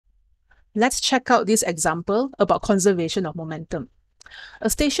let's check out this example about conservation of momentum. A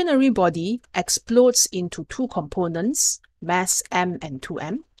stationary body explodes into two components, mass m and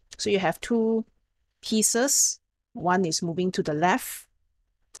 2m. So you have two pieces. One is moving to the left,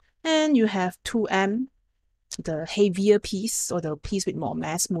 and you have 2m, the heavier piece or the piece with more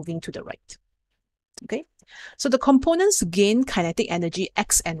mass, moving to the right. Okay, so the components gain kinetic energy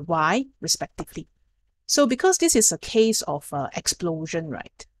x and y respectively. So because this is a case of explosion,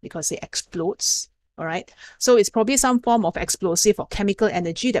 right? Because it explodes, all right? So it's probably some form of explosive or chemical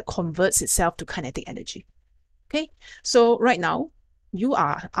energy that converts itself to kinetic energy. Okay, so right now, you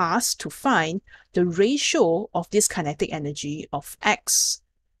are asked to find the ratio of this kinetic energy of x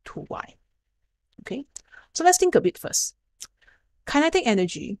to y. Okay, so let's think a bit first. Kinetic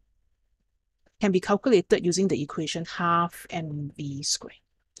energy can be calculated using the equation half mv squared.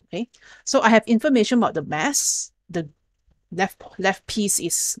 Okay, so I have information about the mass. The left piece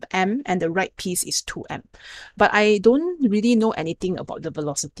is m and the right piece is 2m. But I don't really know anything about the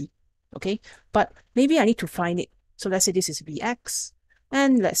velocity. Okay, but maybe I need to find it. So let's say this is vx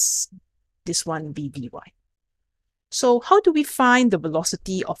and this one be vy. So how do we find the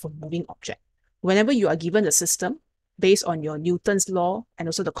velocity of a moving object? Whenever you are given a system based on your Newton's law and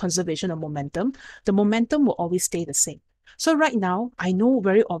also the conservation of momentum, the momentum will always stay the same. So right now, I know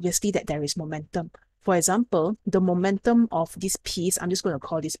very obviously that there is momentum. For example, the momentum of this piece, I'm just going to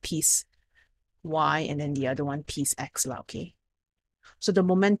call this piece y and then the other one piece x, okay? So the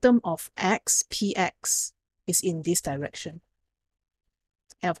momentum of x, px, is in this direction.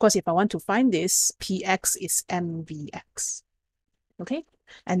 And of course, if I want to find this, px is mvx, okay?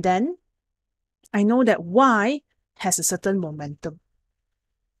 And then I know that y has a certain momentum.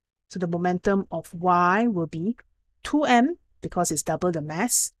 So the momentum of y will be 2m, because it's double the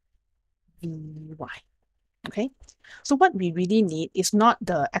mass, vy. Okay, so what we really need is not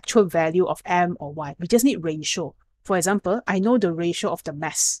the actual value of m or y. We just need ratio. For example, I know the ratio of the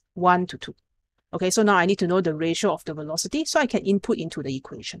mass, 1 to 2. Okay, so now I need to know the ratio of the velocity, so I can input into the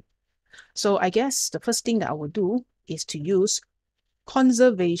equation. So I guess the first thing that I will do is to use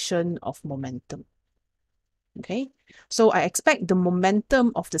conservation of momentum. Okay, so I expect the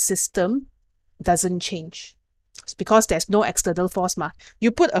momentum of the system doesn't change. It's because there's no external force.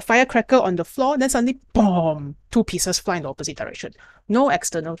 You put a firecracker on the floor, then suddenly, boom, two pieces fly in the opposite direction. No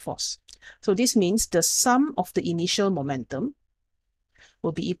external force. So this means the sum of the initial momentum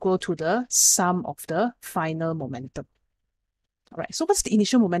will be equal to the sum of the final momentum. All right, so what's the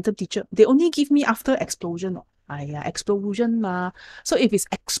initial momentum, teacher? They only give me after explosion. Explosion ma. So if it's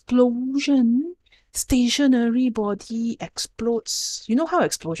explosion, stationary body explodes. You know how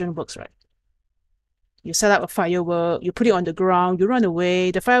explosion works, right? You set up a firework, you put it on the ground, you run away,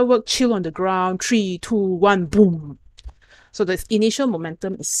 the firework chill on the ground, 3, 2, 1, boom. So the initial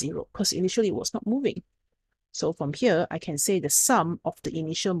momentum is 0 because initially it was not moving. So from here, I can say the sum of the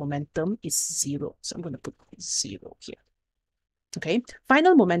initial momentum is 0. So I'm going to put 0 here. Okay,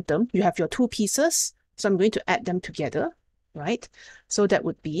 final momentum, you have your two pieces. So I'm going to add them together, right? So that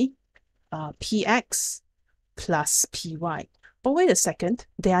would be px plus py. But wait a second,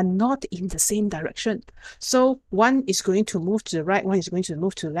 they are not in the same direction. So one is going to move to the right, one is going to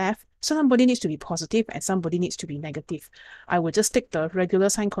move to the left. So somebody needs to be positive and somebody needs to be negative. I will just take the regular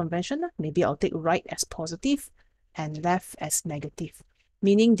sign convention. Maybe I'll take right as positive and left as negative,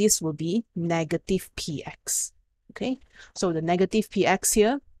 meaning this will be negative px. Okay, so the negative px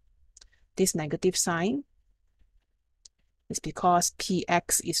here, this negative sign, is because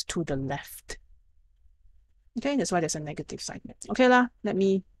px is to the left. Okay, that's why there's a negative sign. Okay lah, let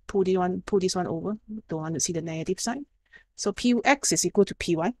me pull this one over. Don't want to see the negative sign. So px is equal to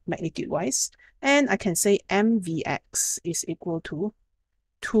py, magnitude-wise. And I can say mvx is equal to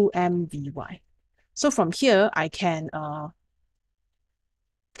 2mvy. So from here, I can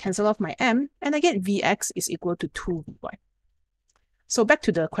cancel off my m, and I get vx is equal to 2vy. So back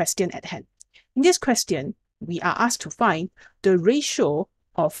to the question at hand. In this question, we are asked to find the ratio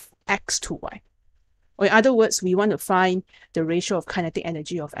of x to y. Or in other words, we want to find the ratio of kinetic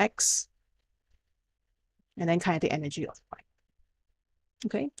energy of x and then kinetic energy of y.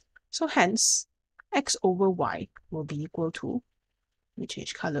 Okay, so hence, x over y will be equal to, let me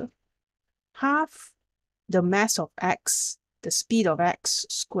change color, half the mass of x, the speed of x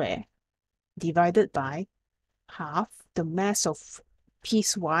squared, divided by half the mass of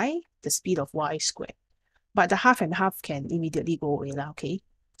piece y, the speed of y squared. But the half and half can immediately go away, okay?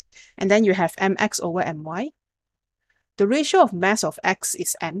 And then you have mx over my. The ratio of mass of x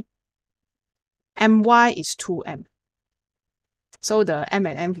is m. My is 2m. So the m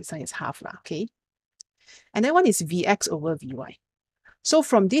and m sign is half, okay? And then one is vx over vy. So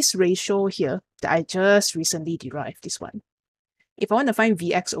from this ratio here that I just recently derived, this one, if I want to find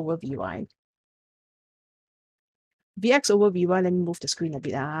Vx over Vy, Vx over Vy, let me move the screen a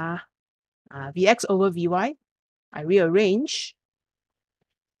bit. Vx over Vy, I rearrange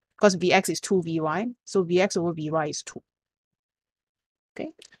because Vx is 2 Vy. So Vx over Vy is 2.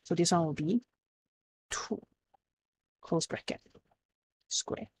 Okay, so this one will be 2, close bracket,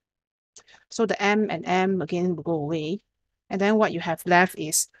 square. So the m and m again will go away. And then what you have left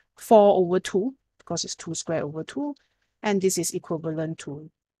is 4 over 2, because it's 2 squared over 2. And this is equivalent to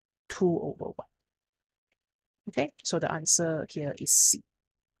 2 over 1. Okay, so the answer here is C.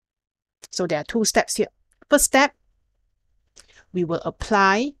 So there are 2 steps here. First step, we will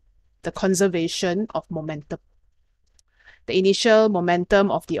apply the conservation of momentum. The initial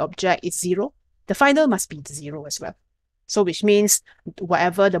momentum of the object is 0. The final must be 0 as well. So which means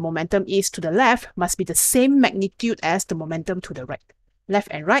whatever the momentum is to the left must be the same magnitude as the momentum to the right. Left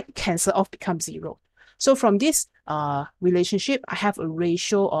and right cancel off, become 0. So from this relationship, I have a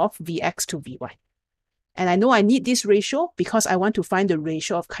ratio of Vx to Vy. And I know I need this ratio because I want to find the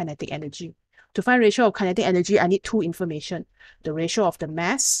ratio of kinetic energy. To find ratio of kinetic energy, I need 2 information. The ratio of the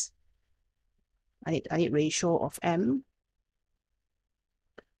mass, I need ratio of m,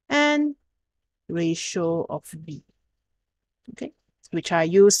 and ratio of v. Okay, which I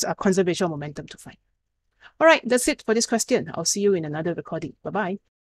use a conservation of momentum to find. All right, that's it for this question. I'll see you in another recording. Bye-bye.